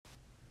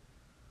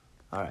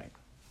All right.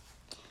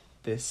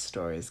 This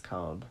story is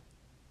called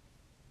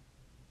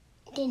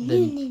The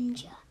New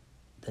Ninja.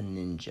 The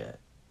Ninja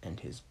and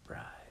His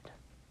Bride.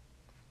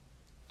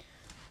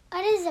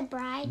 What is a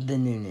bride? The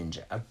New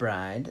Ninja. A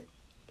bride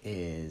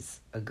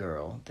is a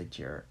girl that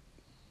you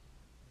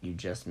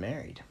just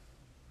married.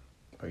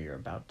 Or you're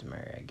about to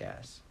marry, I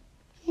guess.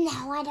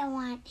 No, I don't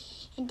want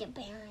to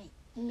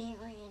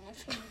marry a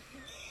family.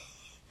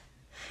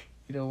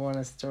 You don't want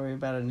a story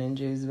about a ninja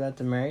who's about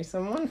to marry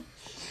someone?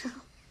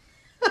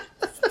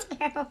 It's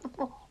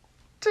terrible.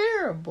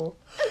 Terrible.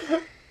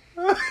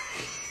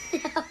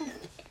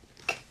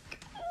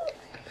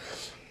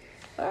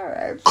 All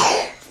right.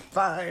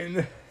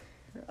 Fine.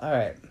 All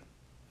right.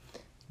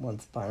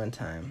 Once upon a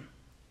time,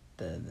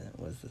 there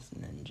was this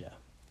ninja.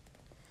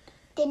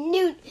 The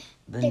new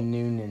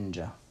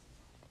ninja.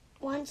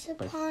 Once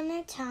upon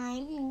a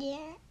time,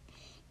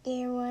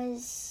 there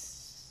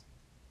was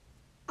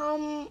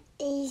a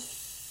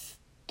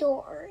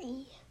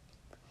story.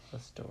 A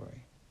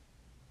story.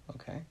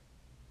 Okay.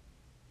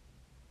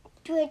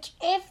 Which,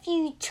 if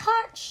you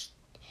touched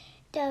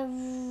the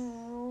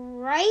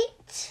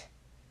right,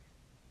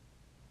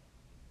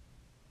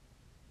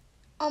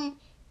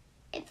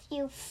 if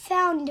you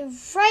found the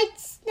right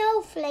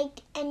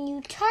snowflake and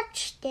you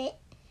touched it,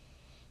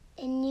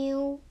 then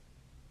you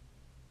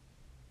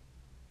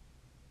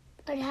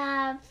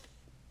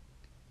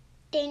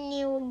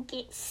would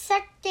get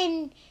sucked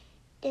in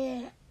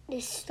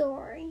the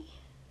story.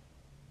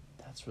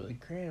 That's really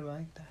great. I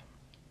like that.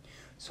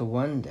 So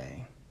one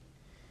day,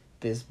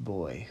 this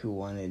boy who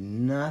wanted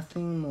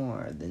nothing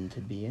more than to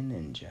be a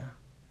ninja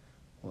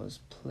was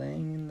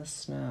playing in the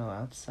snow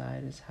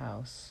outside his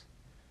house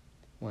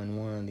when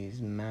one of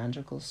these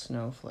magical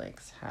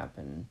snowflakes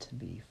happened to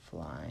be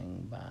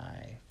flying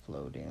by,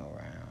 floating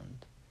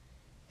around,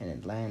 and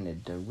it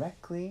landed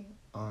directly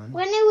on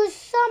when it was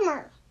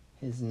summer.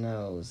 His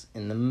nose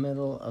in the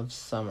middle of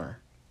summer.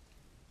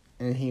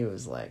 And he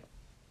was like,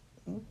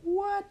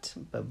 what?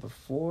 But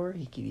before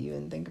he could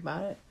even think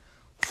about it,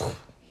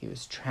 he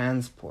was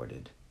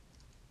transported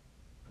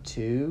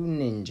to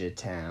Ninja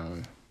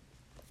Town.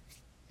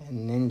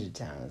 And Ninja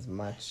Town is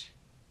much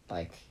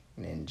like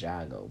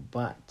Ninjago,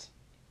 but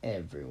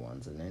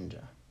everyone's a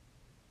ninja.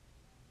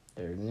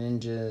 There are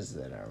ninjas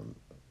that are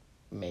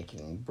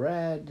making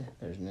bread.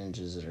 There's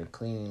ninjas that are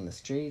cleaning the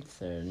streets.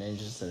 There are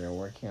ninjas that are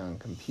working on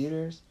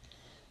computers.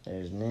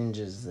 There's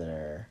ninjas that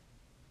are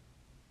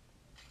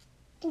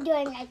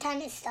doing a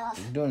ton of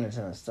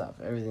stuff.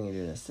 Everything you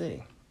do in the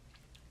city.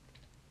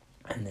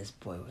 And this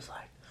boy was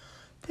like,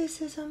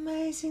 this is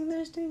amazing.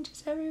 There's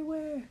ninjas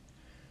everywhere.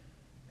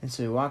 And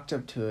so he walked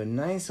up to a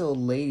nice old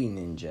lady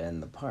ninja in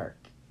the park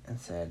and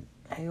said,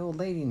 hey, old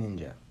lady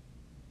ninja,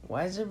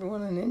 why is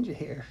everyone a ninja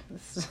here?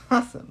 This is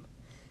awesome.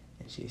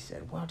 And she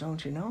said, well,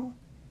 don't you know?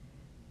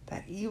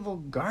 That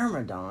evil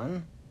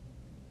Garmadon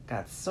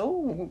got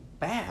so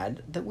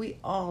bad that we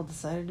all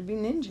decided to be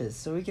ninjas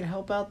so we could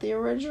help out the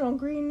original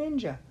Green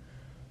Ninja.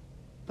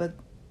 But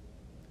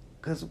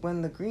because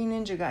when the Green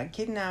Ninja got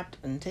kidnapped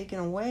and taken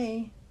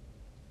away,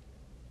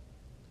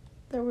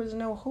 there was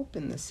no hope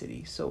in the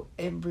city. So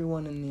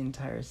everyone in the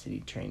entire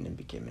city trained and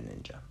became a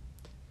ninja.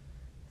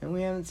 And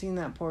we haven't seen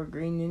that poor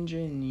Green Ninja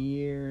in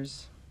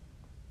years.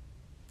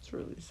 It's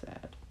really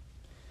sad.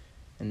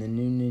 And the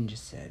new ninja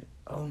said,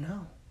 oh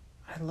no,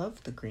 I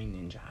love the Green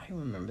Ninja. I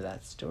remember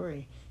that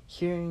story.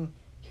 Hearing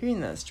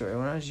that story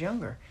when I was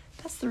younger.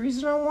 That's the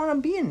reason I want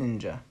to be a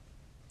ninja.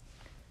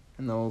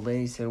 And the old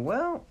lady said,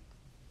 well,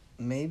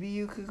 maybe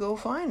you could go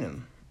find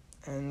him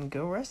and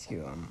go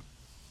rescue him.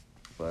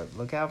 But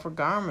look out for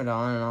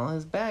Garmadon and all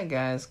his bad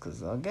guys, because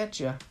they'll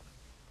get you.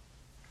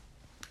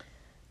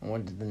 And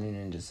what did the new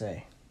ninja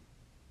say?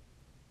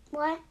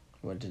 What?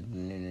 What did the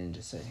new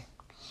ninja say?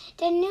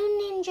 The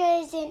new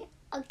ninja isn't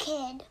a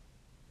kid.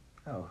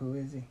 Oh, who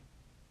is he?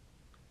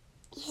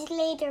 He's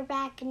later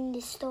back in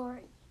the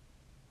story.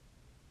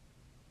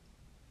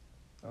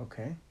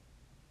 Okay.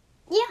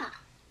 Yeah,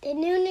 the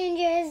new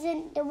ninja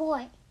isn't the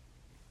boy.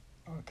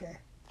 Okay.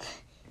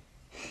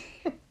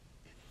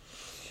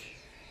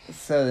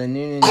 So the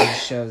new ninja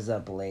shows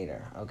up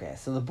later. Okay,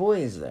 so the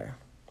boy is there.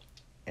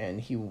 And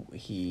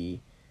he's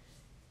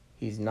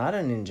not a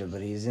ninja,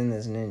 but he's in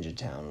this ninja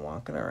town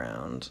walking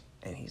around.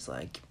 And he's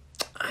like,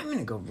 I'm going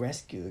to go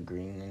rescue the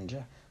Green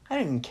Ninja. I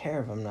don't even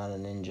care if I'm not a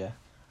ninja.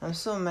 I'm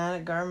so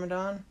mad at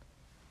Garmadon.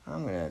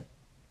 I'm going to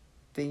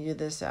figure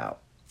this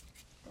out.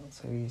 And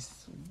so he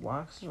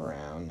walks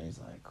around. And he's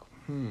like,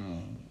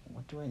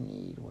 what do I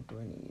need?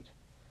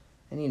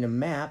 I need a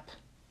map.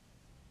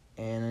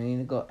 And I need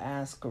to go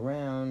ask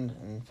around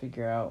and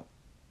figure out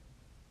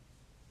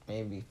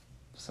maybe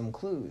some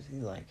clues. He's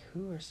like,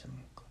 who are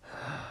some clues?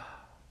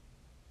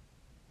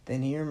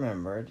 Then he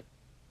remembered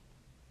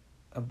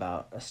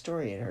about a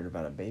story he had heard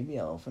about a baby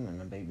elephant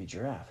and a baby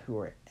giraffe who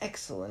were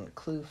excellent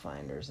clue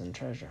finders and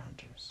treasure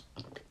hunters.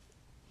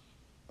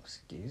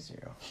 Excuse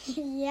you.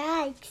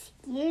 Yeah,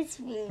 excuse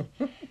me.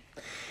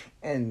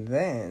 And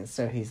then,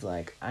 so he's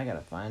like, I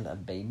gotta find a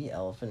baby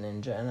elephant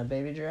ninja and a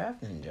baby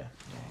giraffe ninja.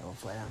 Yeah, he'll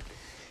fly out.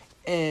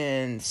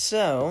 And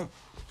so,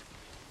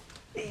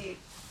 he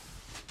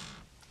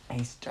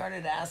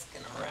started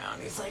asking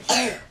around. He's like,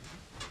 hey,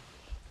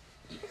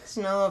 you guys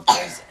know if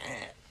there's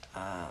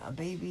a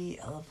baby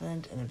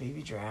elephant and a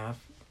baby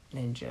giraffe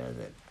ninja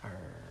that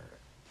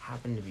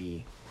happen to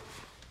be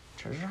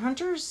treasure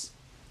hunters?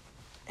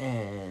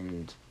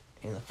 And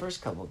the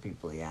first couple of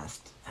people he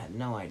asked had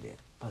no idea.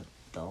 But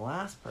the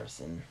last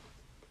person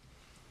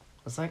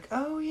was like,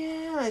 oh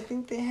yeah, I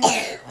think they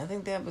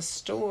have a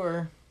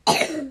store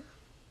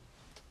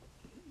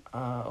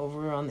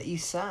over on the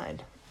east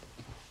side.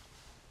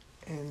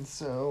 And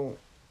so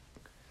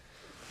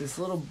this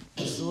little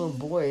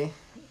boy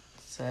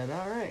said,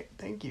 all right,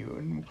 thank you,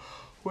 and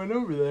went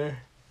over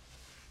there.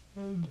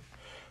 And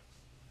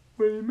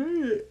when he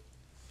made it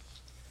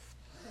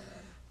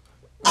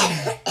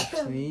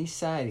to the east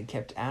side, he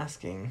kept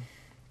asking,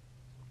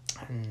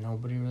 and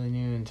nobody really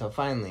knew until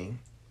finally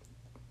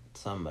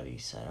somebody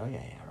said, oh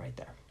yeah, right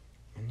there.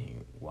 And he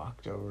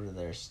walked over to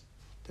this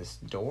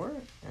door,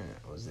 and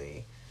it was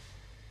a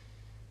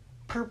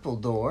purple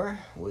door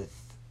with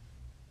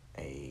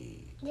a...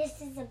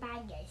 This is the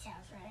bad guy's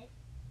house, right?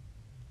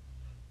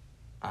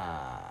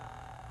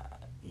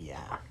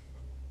 Yeah.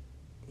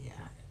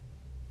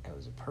 It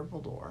was a purple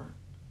door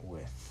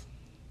with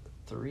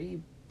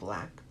 3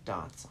 black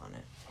dots on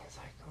it. He's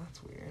like, oh,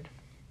 that's weird.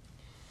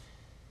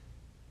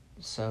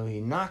 So he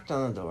knocked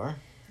on the door,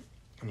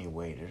 and he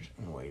waited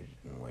and waited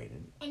and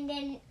waited. And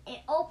then it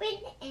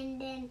opened, and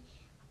then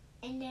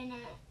a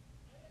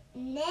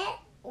net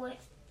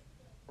with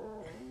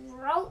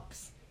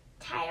ropes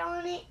tied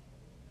on it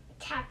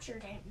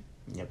captured him.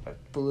 Yep, it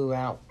flew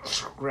out,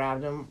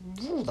 grabbed him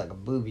like a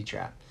booby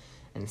trap,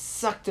 and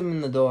sucked him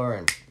in the door,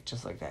 and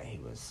just like that, he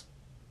was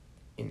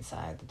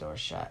inside, the door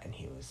shut, and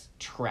he was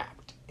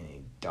trapped in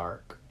a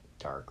dark,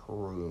 dark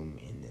room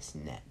in this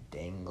net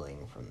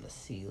dangling from the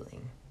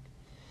ceiling.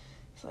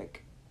 It's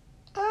like,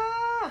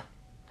 ah,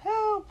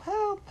 help,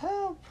 help,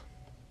 help.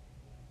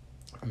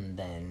 And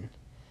then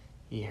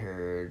he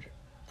heard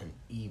an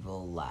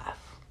evil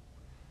laugh.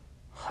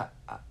 Ha,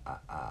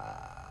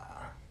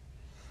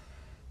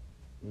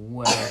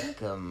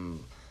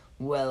 Welcome,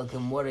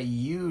 what are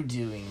you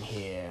doing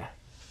here?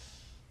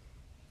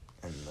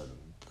 And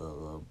the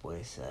little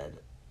boy said,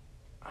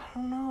 I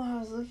don't know, I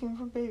was looking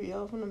for baby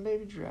elephant and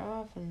baby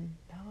giraffe, and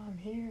now I'm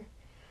here.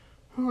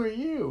 Who are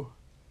you?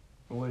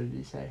 What did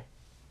he say?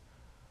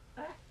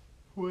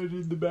 What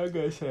did the bad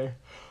guy say?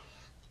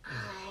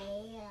 I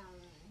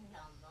am the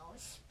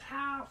most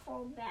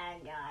powerful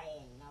bad guy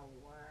in the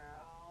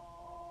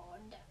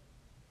world.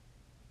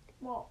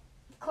 Well,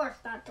 of course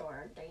not the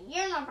world, the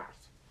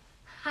universe.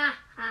 Ha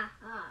ha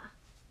ha.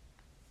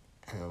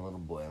 And the little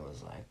boy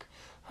was like,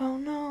 oh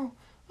no,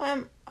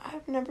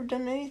 I've never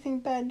done anything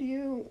bad to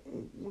you.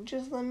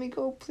 Just let me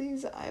go,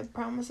 please. I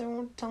promise I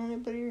won't tell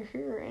anybody you're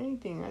here or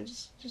anything.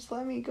 Just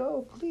let me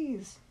go,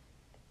 please.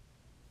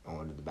 And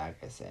what did the bad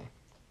guy say?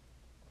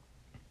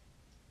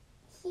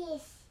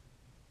 Yes.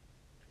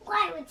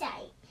 Why would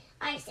I?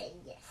 I said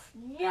yes.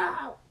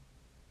 No.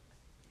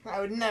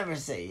 I would never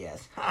say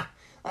yes. Ha!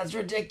 That's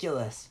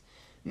ridiculous.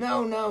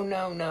 No.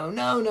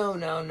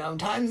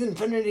 Times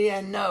infinity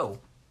and no.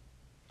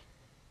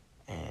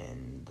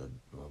 And the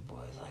little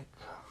boy's like,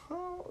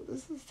 oh,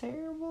 this is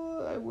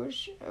terrible. I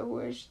wish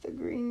the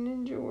green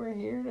ninja were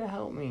here to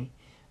help me.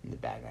 And the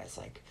bad guy's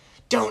like,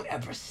 don't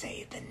ever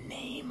say the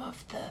name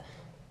of the...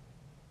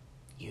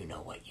 You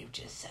know what you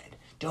just said.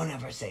 Don't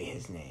ever say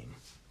his name.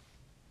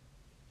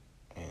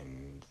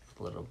 And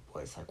the little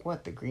boy's like,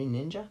 what, the green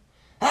ninja?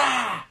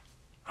 Ah!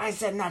 I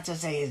said not to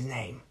say his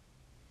name.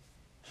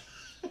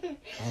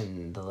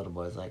 And the little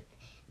boy's like,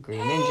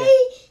 green ninja.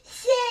 Hey,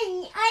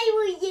 son, I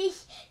will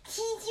just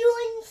teach you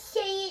and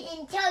say it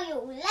and tell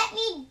you, let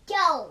me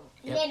go,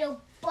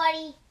 little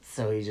buddy.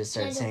 So he just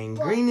started saying,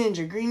 green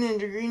ninja, green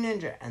ninja, green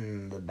ninja.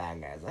 And the bad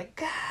guy's like,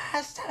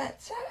 stop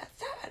it. Stop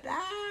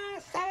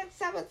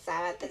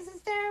it. This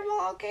is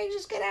terrible. Okay,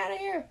 just get out of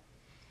here.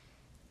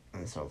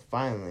 And so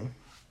finally...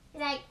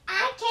 He's like,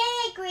 I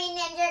can't, green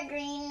ninja,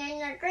 green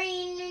ninja,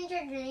 green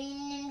ninja,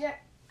 green ninja.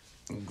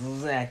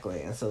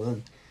 Exactly. And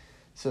so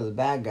the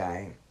bad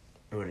guy,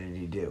 what did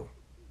he do?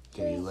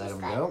 Did he let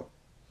him go?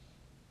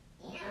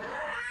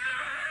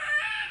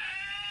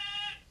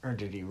 Or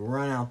did he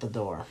run out the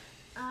door?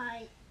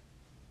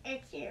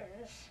 It's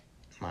yours.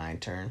 My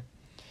turn.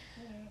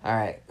 All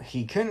right.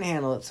 He couldn't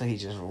handle it, so he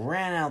just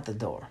ran out the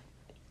door.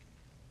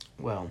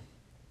 Well,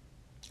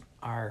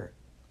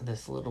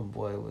 this little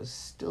boy was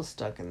still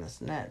stuck in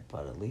this net,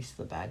 but at least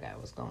the bad guy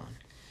was gone.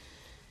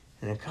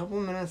 And a couple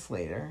minutes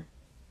later,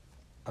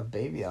 a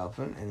baby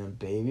elephant and a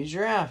baby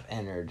giraffe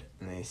entered,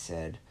 and they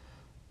said,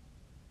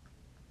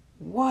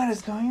 what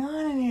is going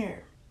on in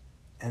here?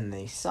 And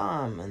they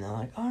saw him, and they're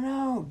like, oh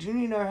no, do you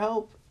need our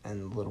help?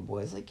 And the little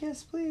boy's like,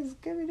 yes, please,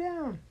 get me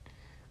down.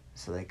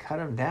 So they cut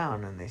him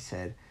down, and they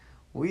said,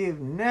 we have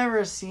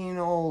never seen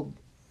old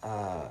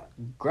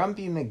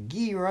Grumpy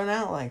McGee run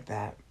out like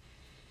that.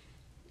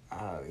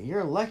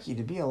 You're lucky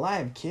to be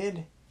alive,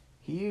 kid.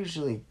 He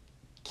usually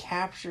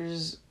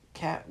captures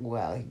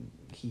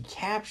he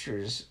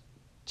captures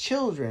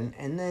children,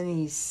 and then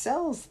he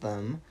sells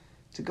them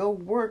to go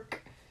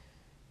work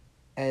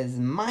as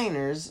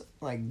miners,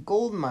 like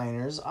gold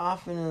miners,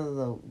 off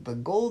into the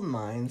gold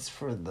mines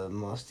for the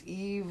most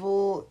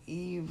evil,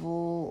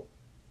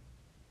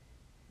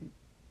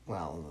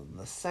 well,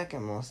 the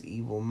second most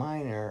evil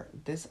miner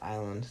this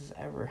island has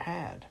ever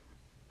had.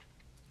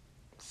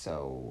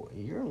 So,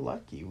 you're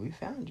lucky we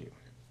found you.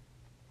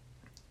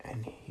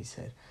 And he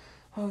said,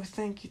 oh,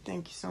 thank you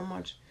so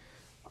much.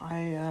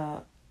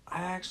 I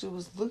actually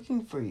was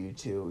looking for you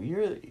two.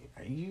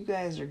 You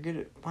guys are good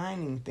at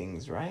finding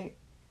things, right?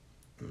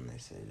 And they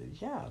said,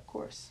 yeah, of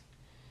course.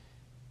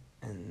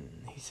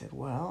 And he said,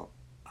 well,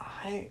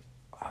 I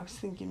was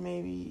thinking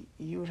maybe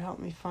you would help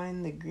me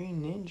find the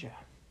Green Ninja.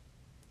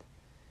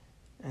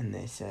 And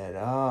they said,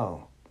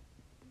 oh,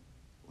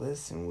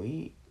 listen,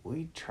 we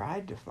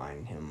tried to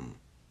find him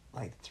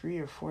like 3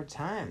 or 4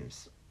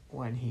 times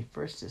when he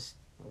first just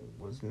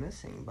was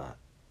missing, but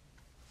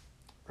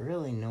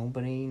really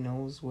nobody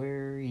knows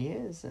where he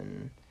is,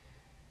 and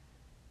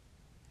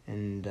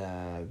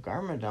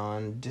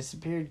Garmadon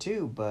disappeared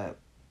too, but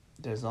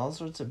there's all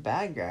sorts of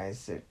bad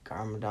guys that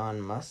Garmadon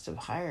must have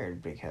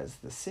hired because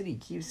the city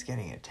keeps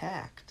getting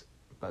attacked,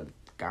 but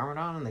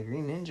Garmadon and the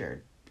Green Ninja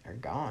are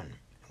gone.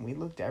 We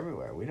looked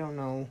everywhere. We don't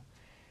know.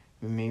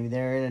 Maybe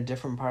they're in a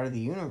different part of the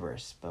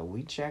universe, but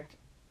we checked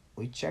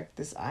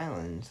this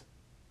island,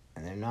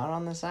 and they're not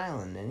on this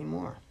island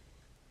anymore.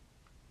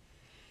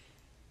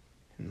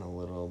 And the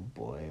little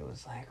boy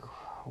was like,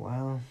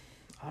 well,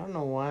 I don't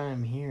know why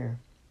I'm here.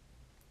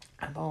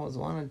 I've always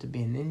wanted to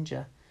be a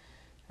ninja,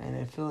 and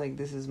I feel like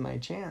this is my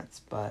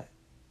chance, but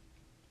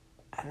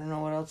I don't know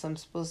what else I'm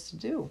supposed to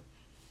do.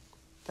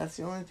 That's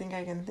the only thing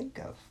I can think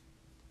of.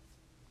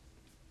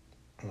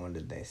 And what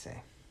did they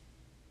say?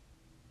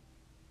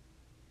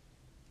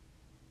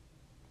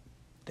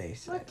 They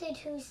said, what did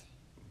who say?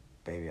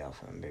 Baby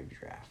elephant and baby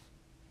giraffe.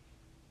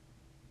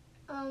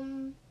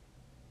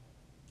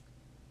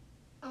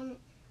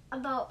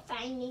 About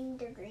finding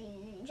the Green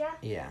Ninja?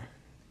 Yeah.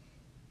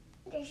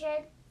 They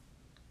said,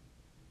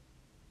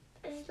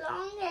 as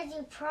long as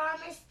you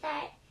promise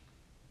that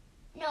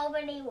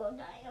nobody will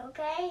die,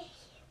 okay?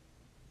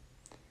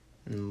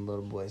 And the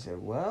little boy said,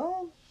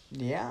 well,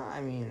 yeah,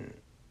 I mean,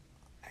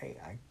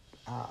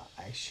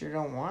 I sure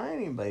don't want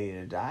anybody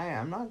to die.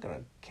 I'm not going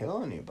to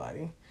kill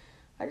anybody.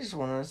 I just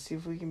want to see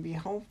if we can be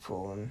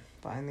hopeful and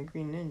find the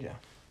Green Ninja.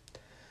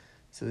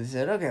 So they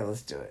said, okay,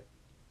 let's do it.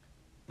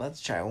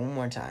 Let's try one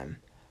more time.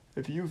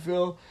 If you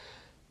feel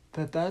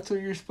that that's what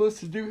you're supposed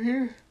to do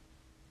here,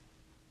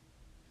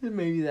 then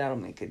maybe that'll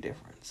make a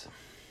difference.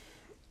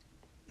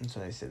 And so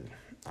they said,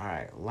 all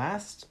right, the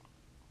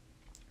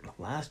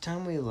last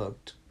time we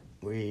looked,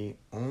 we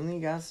only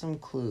got some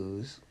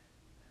clues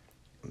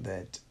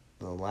that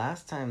the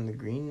last time the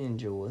Green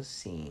Ninja was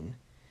seen,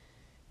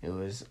 it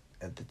was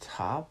at the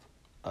top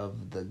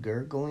of the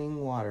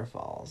gurgling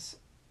waterfalls.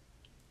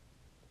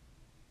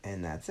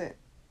 And that's it.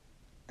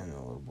 And the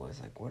little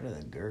boy's like, what are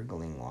the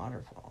gurgling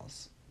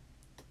waterfalls?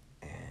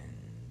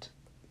 And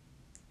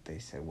they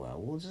said, well,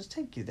 we'll just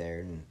take you there,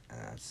 and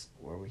that's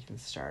where we can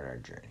start our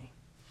journey.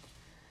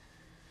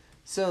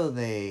 So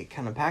they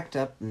kind of packed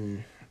up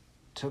and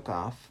took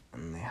off,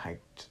 and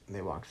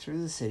they walked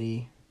through the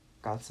city,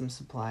 got some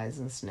supplies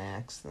and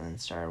snacks, and then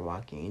started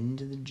walking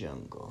into the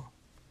jungle.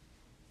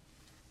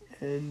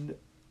 And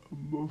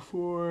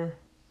before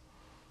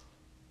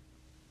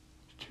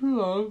too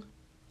long,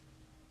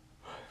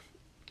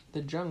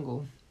 the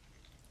jungle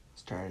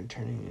started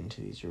turning into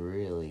these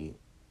really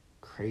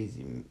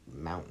crazy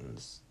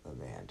mountains that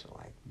they had to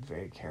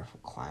very careful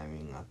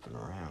climbing up and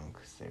around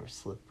because they were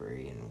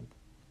slippery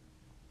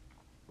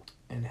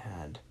and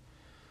had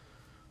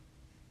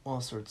all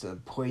sorts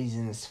of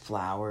poisonous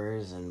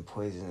flowers and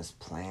poisonous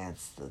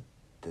plants that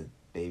the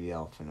baby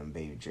elephant and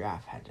baby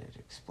giraffe had to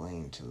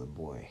explain to the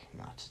boy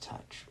not to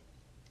touch.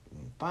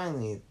 And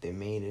finally, they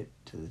made it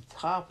to the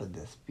top of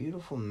this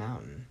beautiful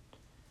mountain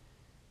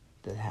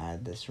that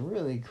had this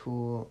really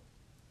cool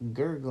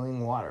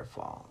gurgling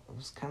waterfall. It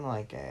was kind of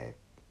like a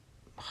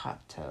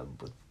hot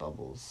tub with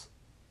bubbles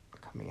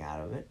coming out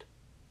of it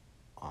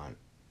on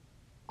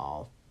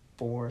all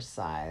 4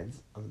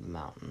 sides of the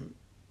mountain,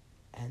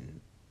 and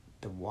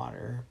the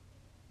water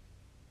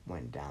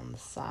went down the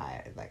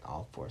side,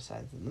 all 4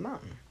 sides of the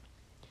mountain.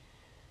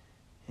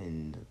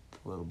 And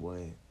the little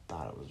boy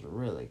thought it was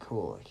really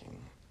cool looking.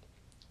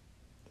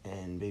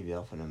 And baby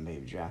elephant and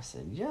baby giraffe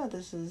said, yeah,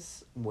 this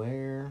is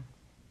the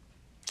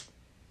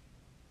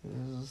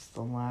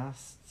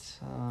last,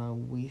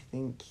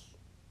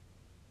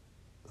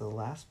 the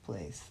last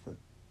place that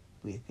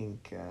we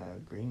think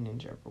Green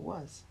Ninja ever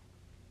was.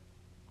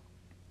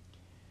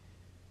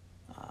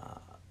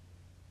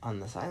 On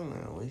this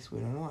island, at least, we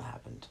don't know what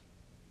happened.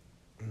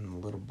 And the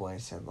little boy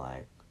said,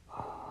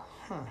 oh,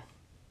 huh.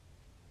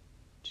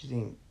 Do you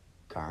think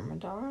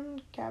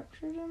Garmadon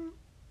captured him?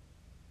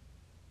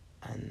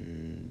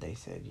 And they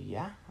said,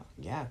 yeah,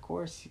 of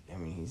course. I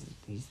mean,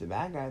 he's the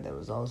bad guy that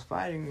was always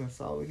fighting.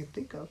 That's all we can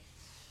think of.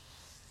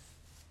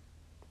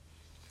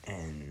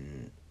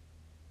 And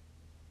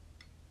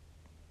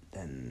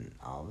then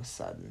all of a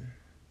sudden,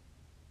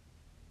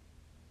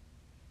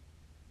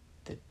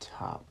 the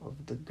top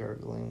of the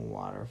gurgling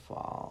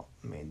waterfall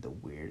made the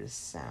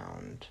weirdest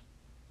sound,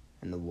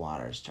 and the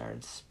water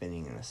started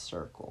spinning in a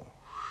circle.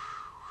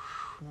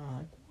 And I'm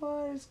like,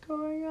 what is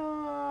going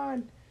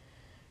on?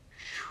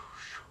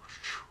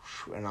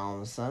 And all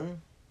of a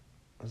sudden,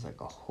 it was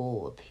like a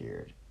hole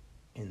appeared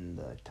in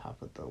the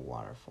top of the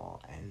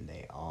waterfall, and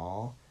they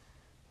all,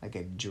 like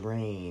a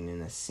drain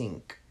in a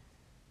sink,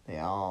 they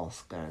all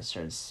kind of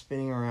started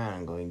spinning around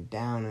and going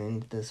down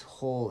into this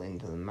hole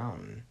into the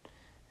mountain.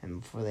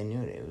 And before they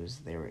knew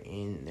it, they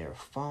were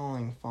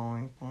falling.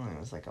 It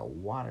was like a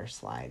water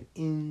slide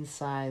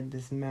inside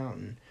this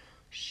mountain,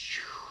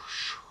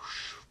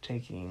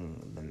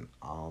 taking them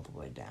all the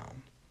way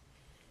down.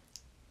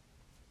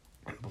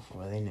 And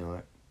before they knew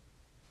it,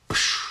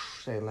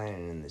 they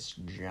landed in this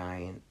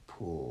giant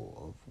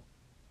pool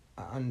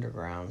of an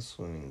underground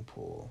swimming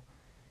pool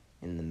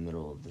in the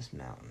middle of this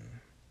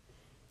mountain,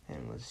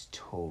 and it was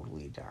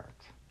totally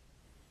dark.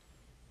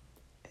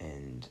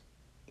 And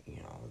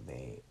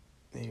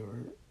they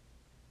were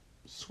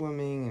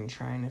swimming and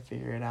trying to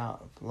figure it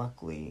out.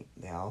 Luckily,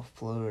 they all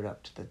floated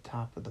up to the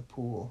top of the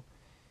pool,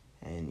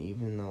 and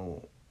even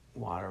though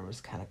water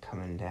was kind of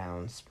coming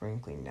down,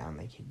 sprinkling down,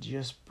 they could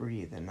just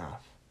breathe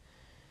enough.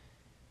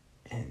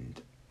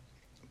 And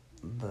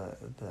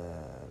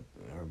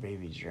our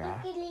baby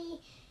giraffe. Luckily,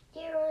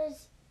 there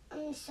was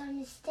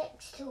some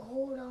sticks to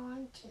hold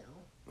on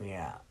to.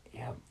 Yeah.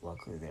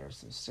 Luckily, there were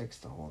some sticks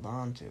to hold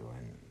on to,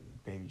 and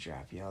baby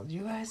giraffe yelled,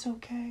 "You guys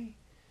okay?"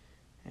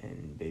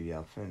 And baby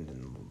elephant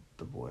and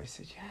the boy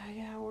said,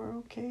 "Yeah, we're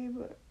okay."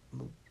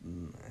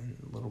 And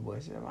little boy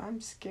said,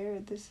 "I'm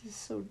scared. This is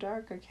so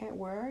dark. I can't.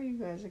 Where are you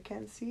guys? I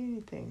can't see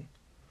anything."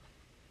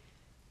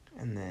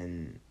 And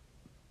then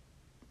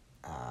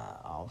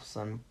all of a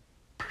sudden,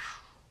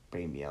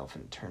 baby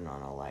elephant turned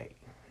on a light.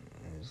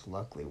 It was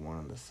luckily one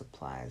of the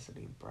supplies that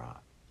he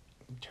brought.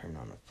 He turned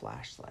on a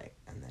flashlight,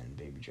 and then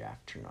baby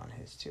giraffe turned on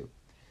his too.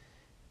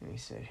 And he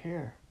said,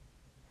 "Here,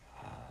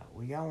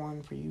 we got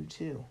one for you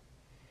too."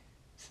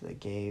 So they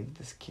gave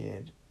this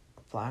kid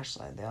a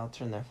flashlight. They all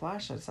turned their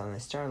flashlights on. They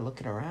started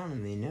looking around,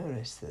 and they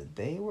noticed that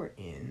they were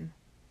in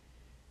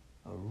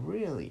a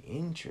really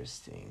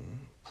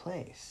interesting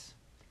place.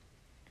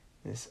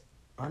 This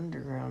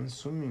underground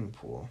swimming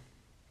pool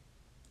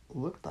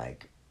looked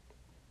like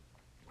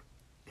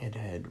it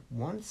had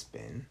once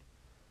been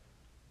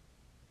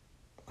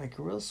like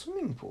a real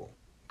swimming pool,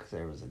 because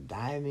there was a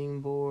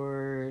diving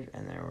board,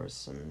 and there were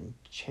some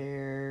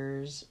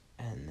chairs,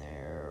 and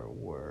there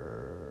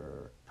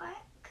were... But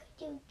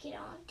could you get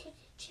onto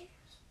the chairs?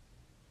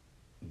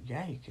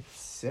 Yeah, you could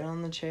sit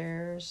on the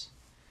chairs.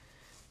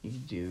 You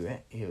could do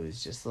it. It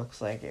was just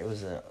looks like it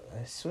was a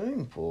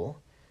swimming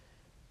pool,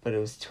 but it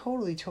was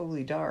totally,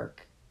 totally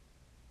dark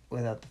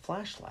without the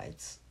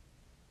flashlights.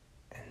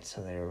 And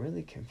so they were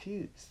really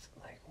confused.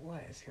 Like,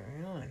 what is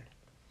going on?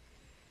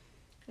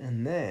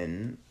 And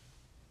then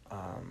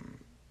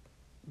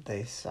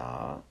they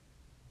saw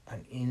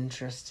an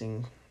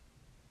interesting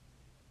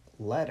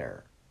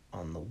letter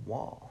on the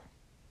wall.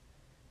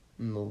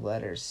 And the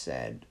letter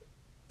said,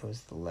 it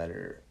was the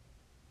letter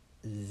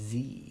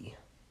Z.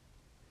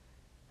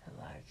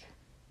 They're like,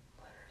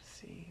 letter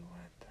Z,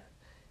 what the...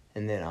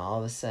 And then all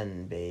of a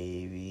sudden,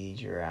 baby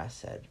giraffe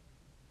said,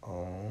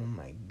 "Oh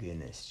my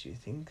goodness, do you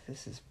think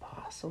this is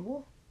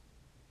possible?"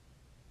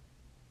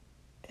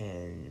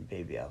 And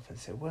baby elephant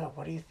said, "Well,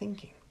 what are you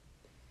thinking?"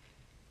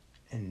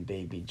 And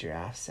baby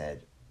giraffe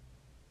said,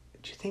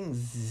 "Do you think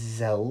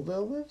Zelda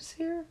lives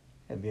here?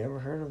 Have you ever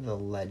heard of the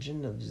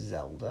legend of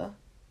Zelda?"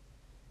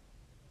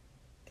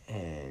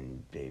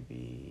 And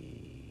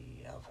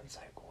baby elephant's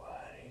like, "What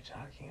are you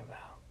talking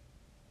about?"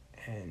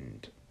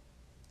 And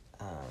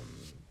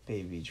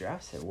baby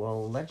giraffe said,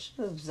 "Well, Legend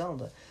of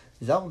Zelda.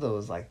 Zelda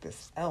was like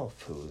this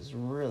elf who was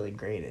really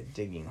great at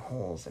digging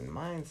holes and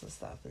mines and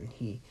stuff, and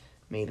he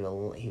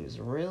was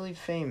really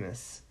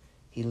famous.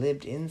 He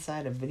lived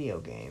inside a video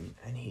game,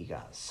 and he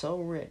got so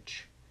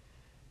rich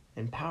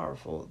and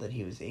powerful that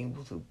he was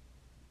able to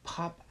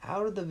pop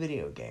out of the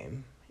video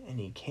game, and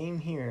he came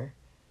here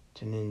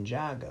to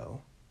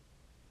Ninjago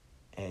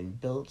and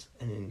built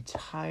an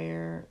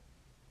entire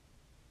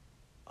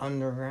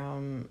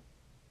underground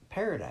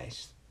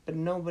paradise, but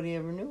nobody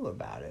ever knew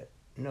about it.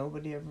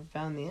 Nobody ever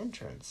found the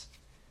entrance.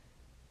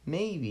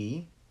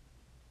 Maybe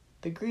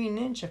the Green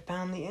Ninja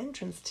found the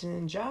entrance to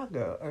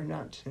Ninjago, or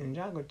not to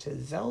Ninjago,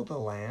 to Zelda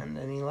Land,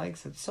 and he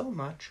likes it so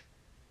much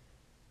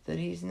that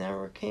he's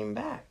never came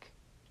back.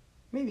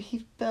 Maybe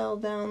he fell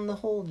down the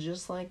hole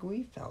just like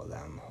we fell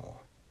down the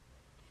hole."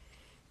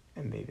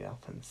 And baby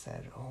elephant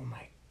said, "Oh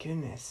my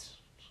goodness,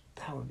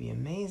 that would be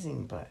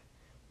amazing, but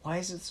why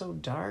is it so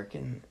dark,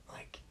 and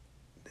like,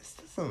 this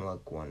doesn't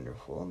look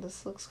wonderful.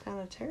 This looks kind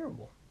of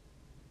terrible."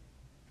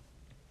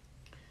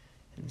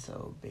 And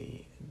so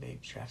baby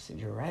giraffe said,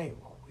 "You're right.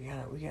 Well,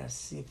 we gotta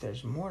see if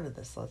there's more to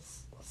this.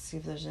 Let's see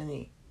if there's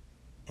any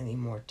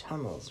more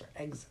tunnels or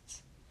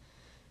exits."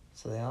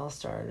 So they all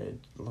started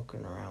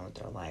looking around with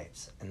their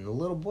lights, and the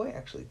little boy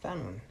actually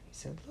found one. He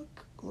said,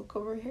 Look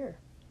over here."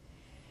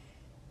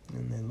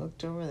 And they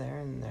looked over there,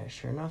 and there,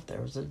 sure enough,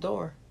 there was a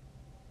door.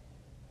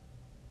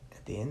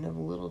 at the end of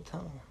a little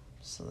tunnel.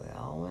 So they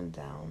all went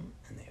down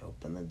and they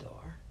opened the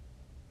door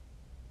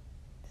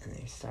and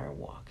they started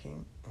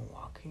walking and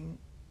walking,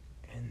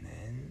 and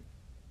then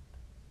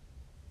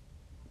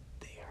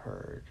they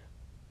heard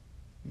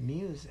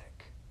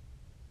music.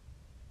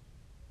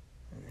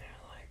 And they're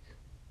like,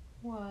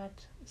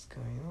 what is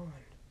going on?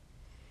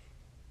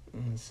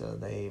 And so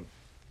they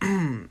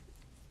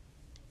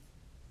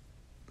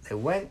they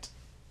went,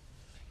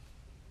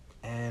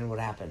 and what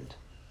happened?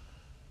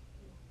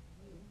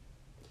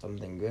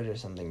 Something good or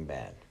something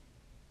bad?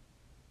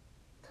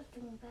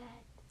 Something bad.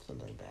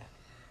 Something bad.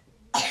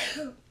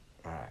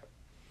 Alright.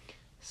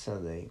 So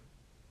they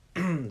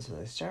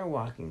started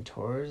walking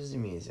towards the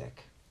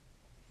music.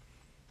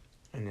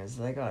 And as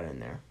they got in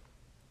there,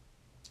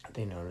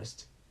 they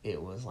noticed it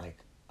was like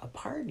a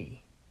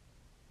party.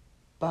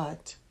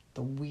 But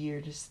the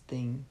weirdest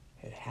thing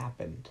had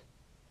happened.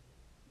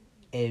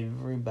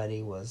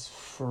 Everybody was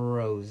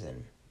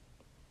frozen.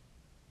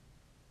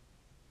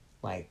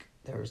 Like,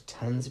 there was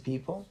tons of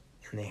people,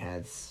 and they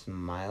had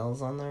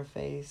smiles on their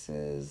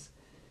faces,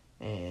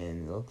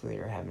 and it looked like they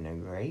were having a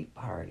great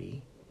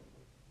party,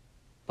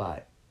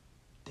 but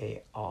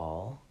they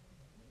all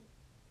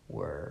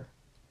were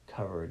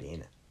covered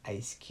in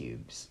ice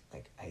cubes,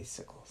 like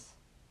icicles.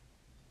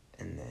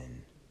 And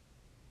then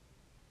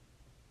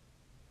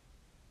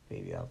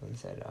Baby Elfin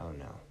said, oh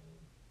no,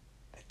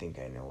 I think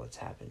I know what's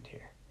happened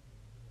here.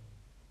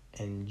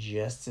 And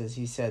just as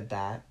he said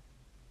that,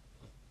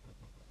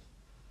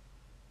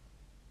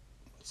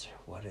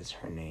 what is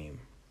her name?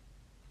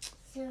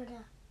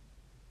 Zelda.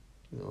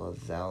 Well,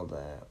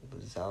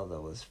 Zelda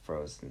was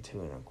frozen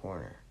too in a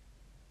corner.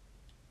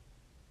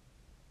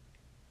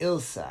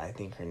 Ilsa, I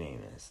think her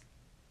name is.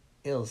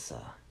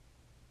 Ilsa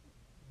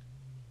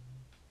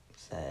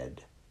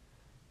said,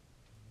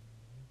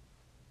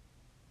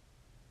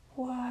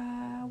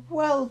 "Wow,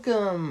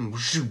 welcome!"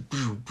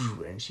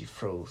 And she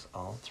froze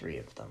all three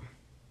of them.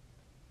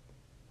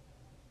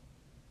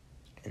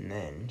 And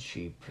then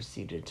she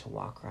proceeded to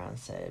walk around and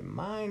said,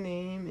 my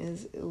name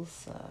is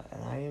Ilsa,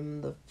 and I am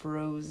the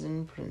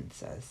frozen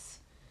princess.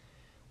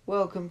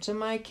 Welcome to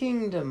my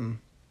kingdom.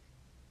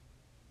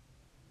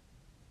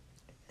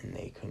 And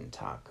they couldn't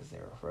talk because they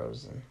were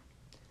frozen.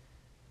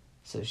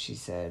 So she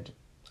said,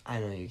 I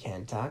know you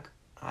can't talk.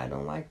 I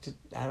don't like to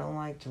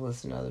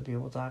listen to other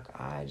people talk.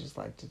 I just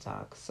like to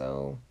talk.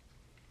 So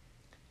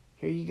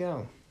here you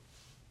go.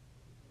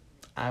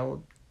 I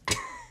will...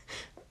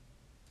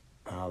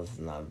 Oh, this is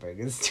not a very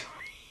good story.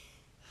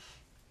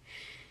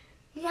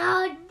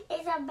 No,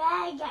 it's a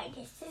bad guy.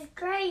 This is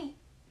great.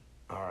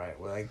 Alright,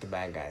 we like the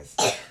bad guys.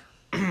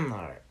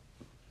 Alright.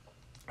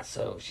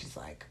 So she's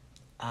like,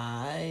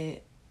 I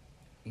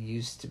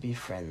used to be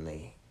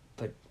friendly,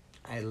 but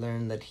I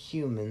learned that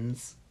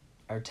humans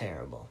are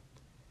terrible.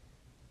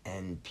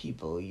 And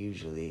people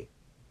usually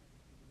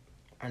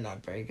are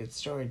not very good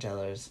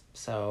storytellers,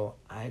 so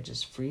I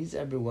just freeze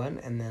everyone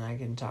and then I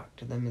can talk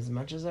to them as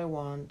much as I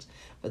want,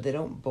 but they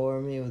don't bore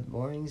me with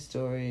boring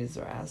stories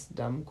or ask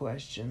dumb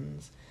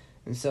questions.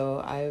 And so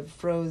I've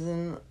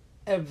frozen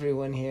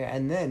everyone here,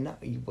 and then,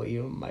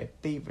 my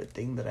favorite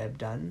thing that I've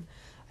done,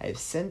 I've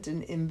sent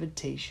an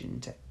invitation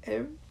to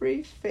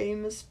every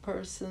famous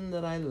person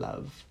that I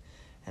love,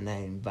 and I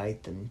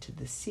invite them to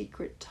the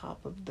secret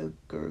top of the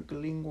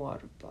gurgling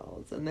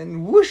waterfalls. And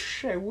then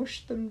whoosh, I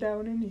whoosh them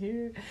down in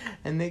here.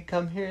 And they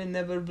come here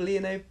inevitably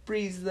and I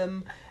freeze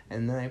them.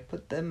 And then I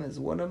put them as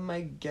one of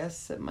my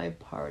guests at my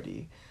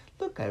party.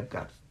 Look, I've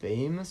got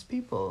famous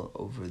people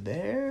over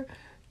there.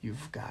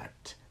 You've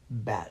got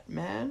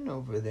Batman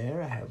over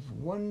there. I have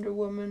Wonder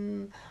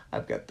Woman.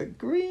 I've got the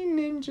Green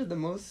Ninja, the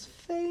most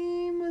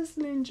famous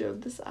ninja of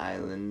this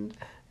island.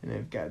 And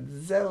I've got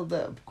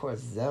Zelda. Of course,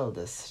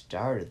 Zelda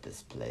started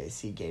this place.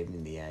 He gave me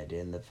the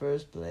idea in the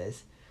first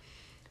place.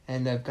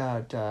 And I've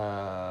got,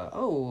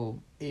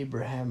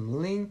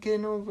 Abraham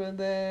Lincoln over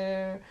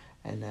there.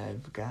 And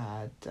I've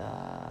got,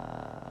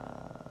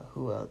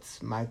 who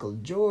else? Michael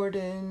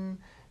Jordan.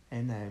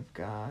 And I've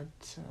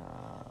got,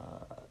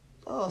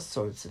 all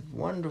sorts of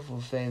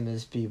wonderful,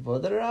 famous people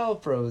that are all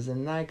frozen.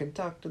 And I can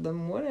talk to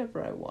them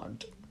whenever I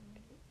want.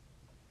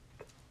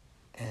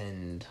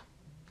 And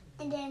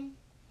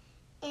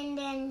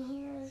then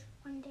here's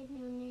when the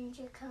new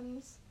ninja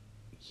comes.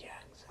 Yeah,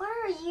 exactly. What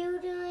are you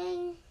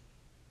doing?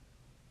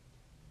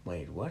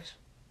 Wait, what?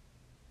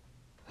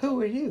 Who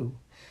are you?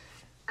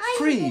 I'm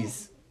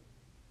Freeze!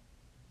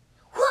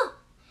 Whoa!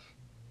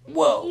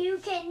 Whoa! You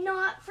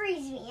cannot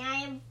freeze me. I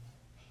have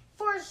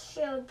force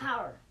field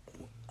power.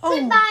 Oh.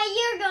 Goodbye,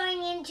 you're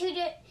going into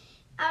the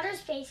outer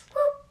space.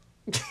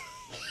 Whoop!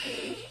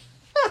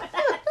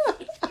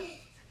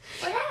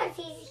 Well, that was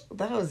easy.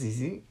 That was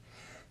easy.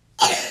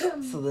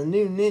 So the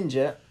new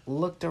ninja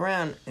looked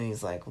around and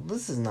he's like, well,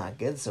 this is not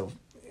good. So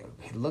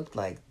he looked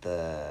like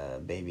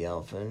the baby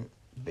elephant,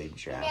 baby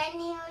giraffe. And then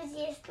he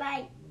was just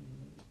like,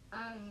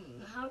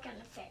 how can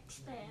I fix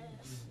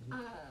this?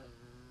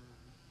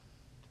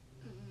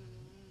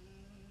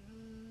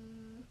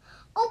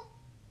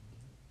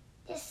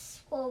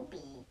 This will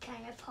be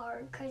kind of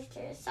hard because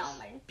there's so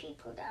many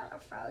people that are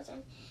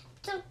frozen.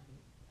 So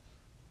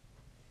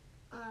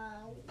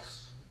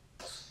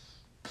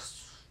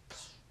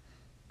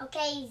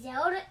Okay,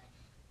 Zelda.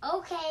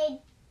 Okay,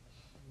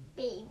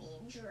 baby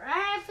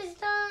giraffe is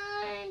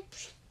done.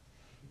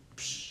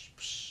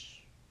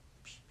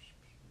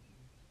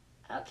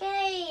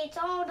 Okay, it's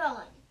all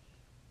done.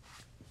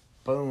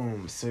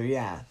 Boom. So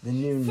yeah, the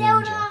new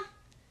Zelda. ninja.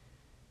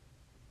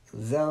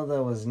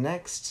 Zelda was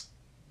next.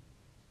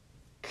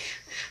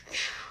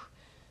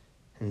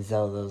 And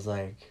Zelda was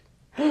like,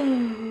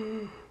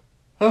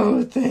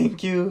 oh,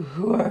 thank you.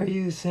 Who are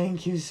you?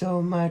 Thank you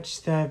so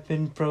much. I've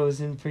been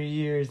frozen for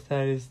years.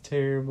 That is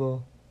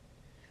terrible.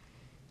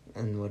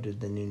 And what did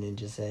the new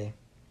ninja say?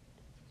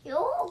 You're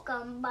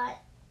welcome, but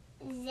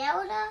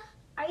Zelda,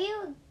 are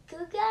you a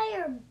good guy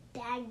or a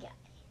bad guy?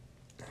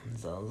 And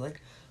Zelda's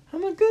like,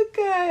 I'm a good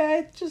guy.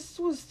 I just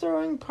was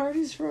throwing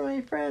parties for my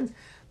friends.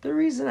 The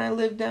reason I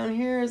live down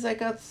here is I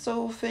got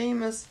so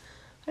famous.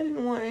 I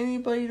didn't want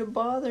anybody to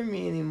bother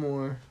me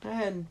anymore. I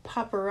had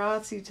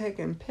paparazzi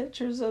taking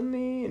pictures of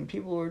me and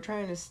people were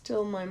trying to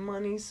steal my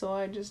money, so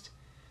I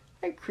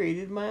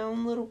created my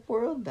own little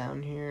world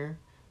down here.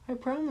 I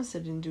promise I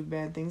didn't do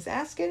bad things.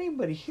 Ask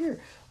anybody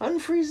here.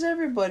 Unfreeze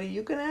everybody.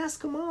 You can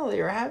ask them all.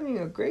 They are having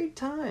a great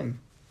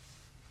time.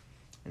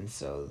 And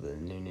so the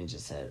new ninja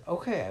said,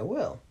 okay, I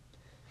will.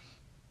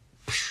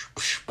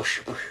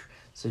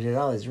 So he did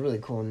all these really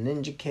cool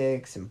ninja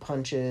kicks and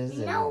punches.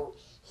 And No,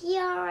 he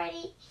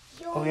already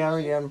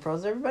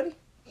unfroze everybody?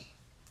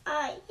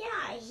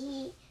 Yeah,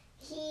 he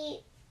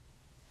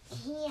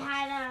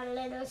had a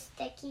little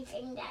sticky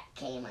thing that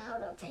came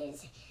out of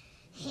his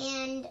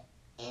hand,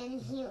 and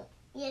he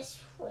just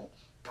went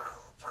to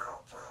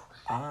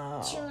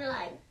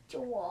like the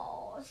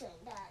walls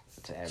and that,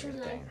 to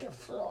like the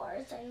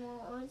floors and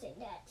walls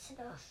and that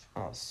stuff.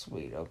 Oh,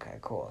 sweet. Okay,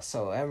 cool.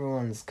 So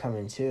everyone's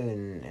coming to,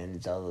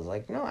 and Zelda's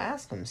like, no,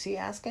 ask him. See,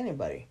 ask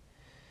anybody.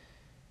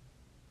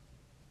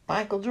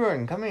 Michael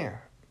Jordan, come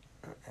here.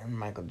 And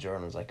Michael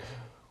Jordan was like,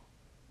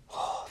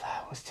 oh,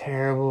 that was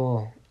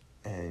terrible.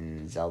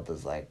 And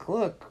Zelda's like,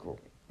 look,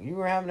 you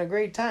were having a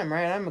great time,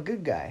 right? I'm a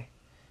good guy.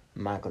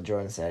 And Michael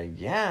Jordan said,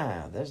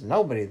 yeah, there's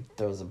nobody that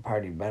throws a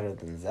party better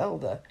than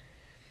Zelda.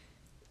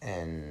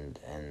 And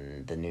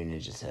the new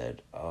ninja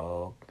said,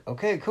 oh,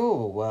 okay,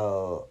 cool.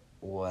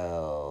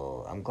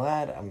 Well, I'm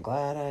glad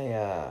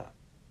I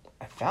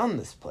found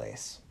this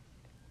place.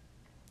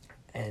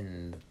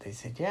 And they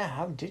said, yeah,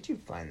 how did you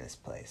find this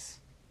place?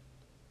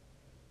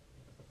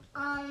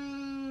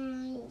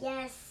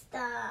 Yes,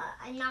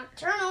 I'm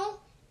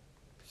nocturnal.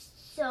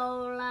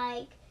 So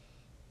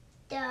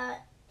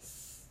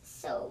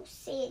so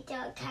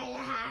Santa kind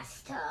of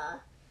has to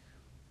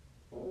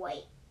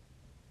wait.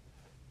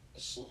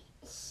 He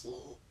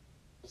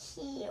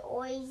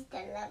always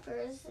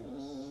delivers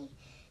me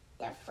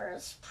the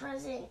first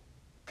present,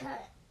 the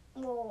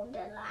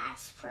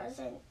last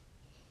present.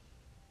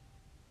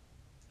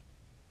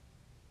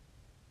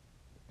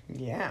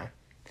 Yeah.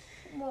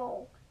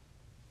 Well,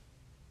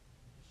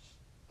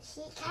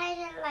 he kind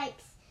of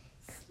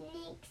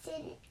sneaks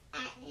in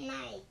at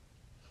night.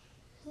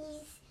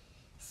 He's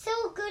so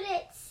good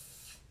at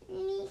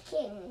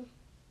sneaking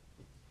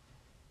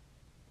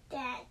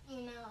that,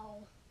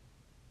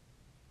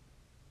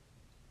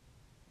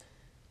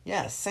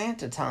 Yeah,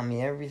 Santa taught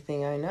me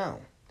everything I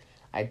know.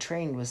 I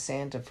trained with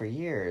Santa for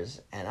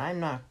years, and I'm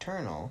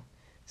nocturnal.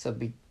 So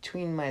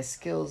between my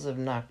skills of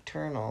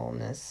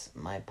nocturnalness,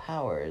 my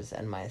powers,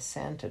 and my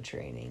Santa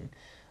training,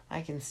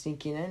 I can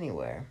sneak in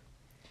anywhere.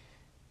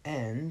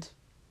 And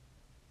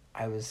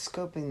I was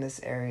scoping this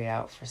area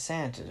out for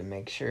Santa to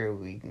make sure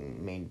we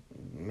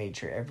made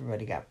sure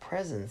everybody got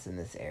presents in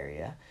this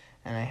area.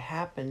 And I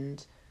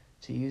happened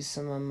to use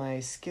some of my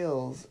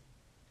skills,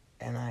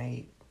 and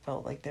I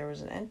felt like there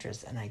was an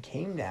entrance. And I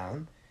came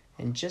down,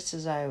 and just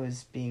as I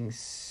was being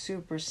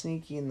super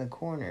sneaky in the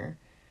corner,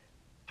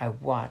 I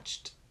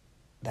watched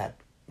that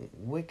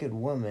wicked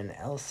woman,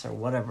 Elsa, or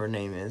whatever her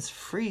name is,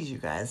 freeze you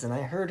guys. And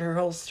I heard her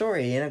whole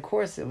story, and of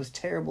course it was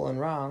terrible and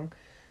wrong,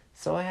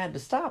 so I had to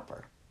stop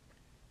her.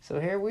 So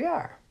here we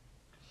are.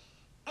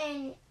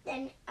 And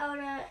then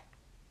Elsa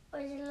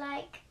was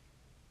like,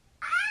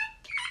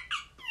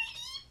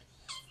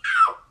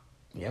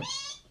 Yep.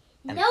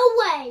 no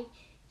way!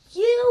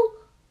 You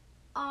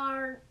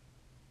are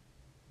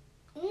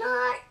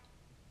not...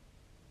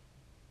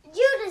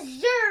 You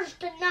deserve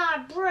to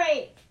not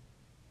breathe.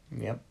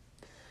 Yep.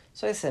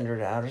 So I send her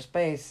to outer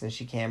space, and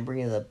she can't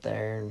breathe up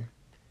there. And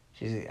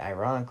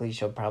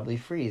she'll probably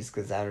freeze,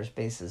 because outer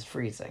space is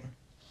freezing.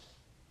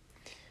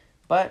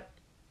 But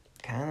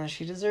kind of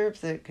she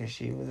deserves it, because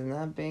she was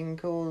not being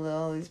cool to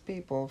all these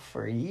people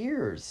for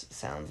years,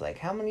 sounds like.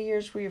 How many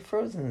years were you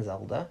frozen,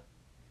 Zelda?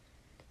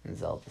 And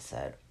Zelda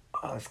said,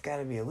 oh, it's got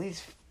to be at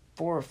least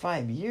 4 or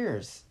 5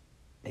 years.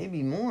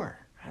 Maybe more.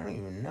 I don't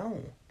even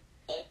know.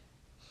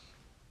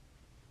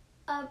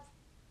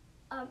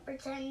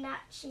 Pretend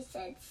that she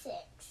said 6.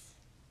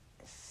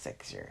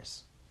 6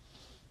 years.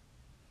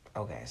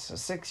 Okay, so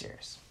 6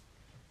 years.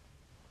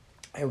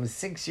 It was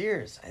 6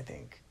 years, I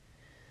think.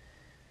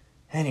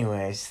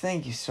 Anyways,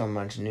 thank you so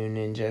much, New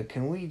Ninja.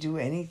 Can we do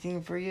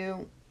anything for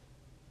you?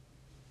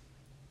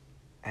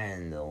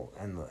 And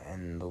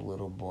the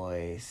little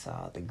boy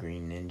saw the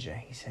green ninja.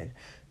 He said,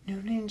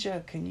 "New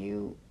ninja, can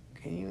you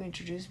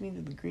introduce me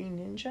to the green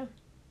ninja?"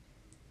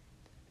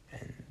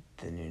 And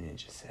the new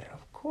ninja said,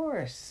 "Of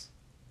course."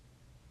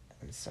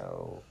 And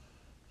so.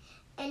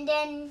 And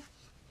then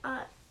the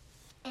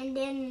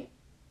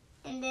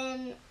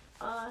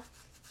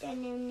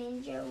new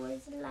ninja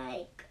was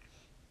like,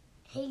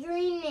 "Hey,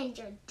 green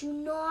ninja, do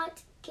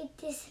not get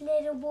this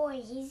little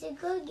boy. He's a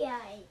good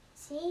guy.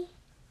 See?"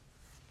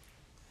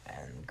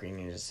 And Green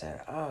Ninja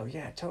said, "Oh,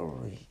 yeah,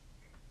 totally.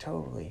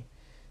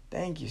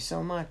 Thank you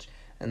so much."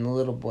 And the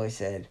little boy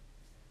said,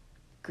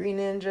 "Green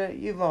Ninja,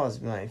 you've always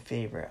been my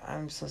favorite.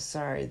 I'm so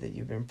sorry that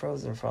you've been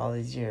frozen for all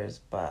these years,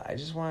 but I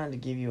just wanted to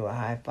give you a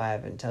high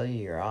five and tell you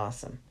you're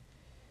awesome."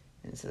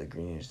 And so the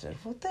Green Ninja said,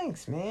 "Well,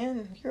 thanks,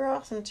 man. You're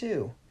awesome,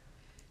 too."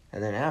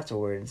 And then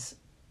afterwards,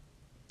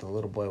 the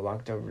little boy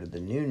walked over to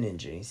the new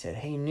ninja and he said,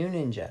 "Hey, new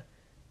ninja,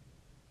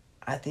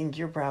 I think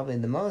you're probably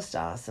the most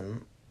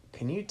awesome.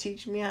 Can you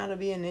teach me how to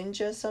be a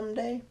ninja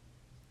someday?"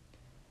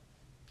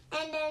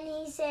 And then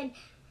he said,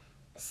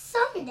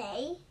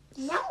 "Someday?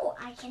 No,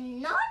 I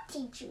cannot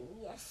teach you.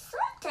 Yes,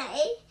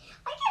 someday.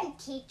 I can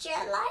teach you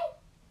like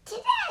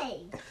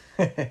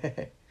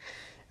today."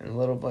 And the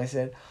little boy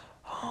said,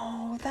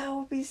 "Oh, that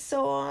would be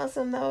so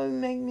awesome. That would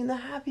make me the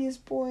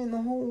happiest boy in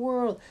the whole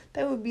world.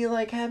 That would be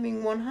like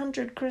having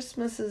 100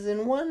 Christmases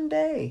in one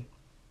day."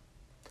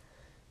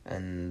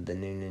 And the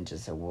new ninja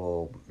said,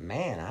 "Well,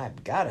 man,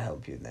 I've got to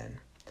help you then."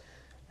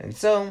 And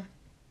so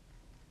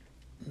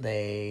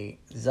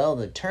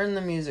Zelda turned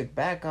the music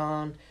back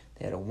on.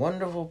 They had a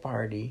wonderful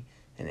party,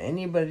 and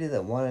anybody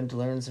that wanted to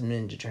learn some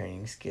ninja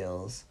training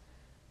skills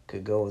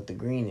could go with the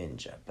green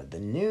ninja. But the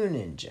new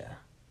ninja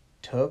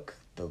took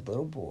the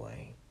little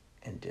boy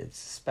and did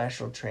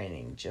special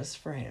training just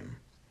for him.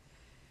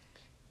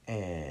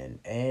 And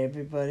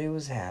everybody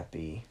was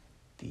happy.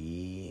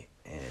 The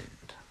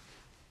end.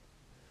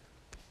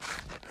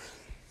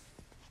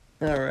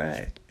 All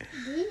right.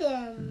 The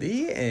end.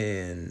 The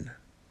end.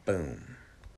 Boom.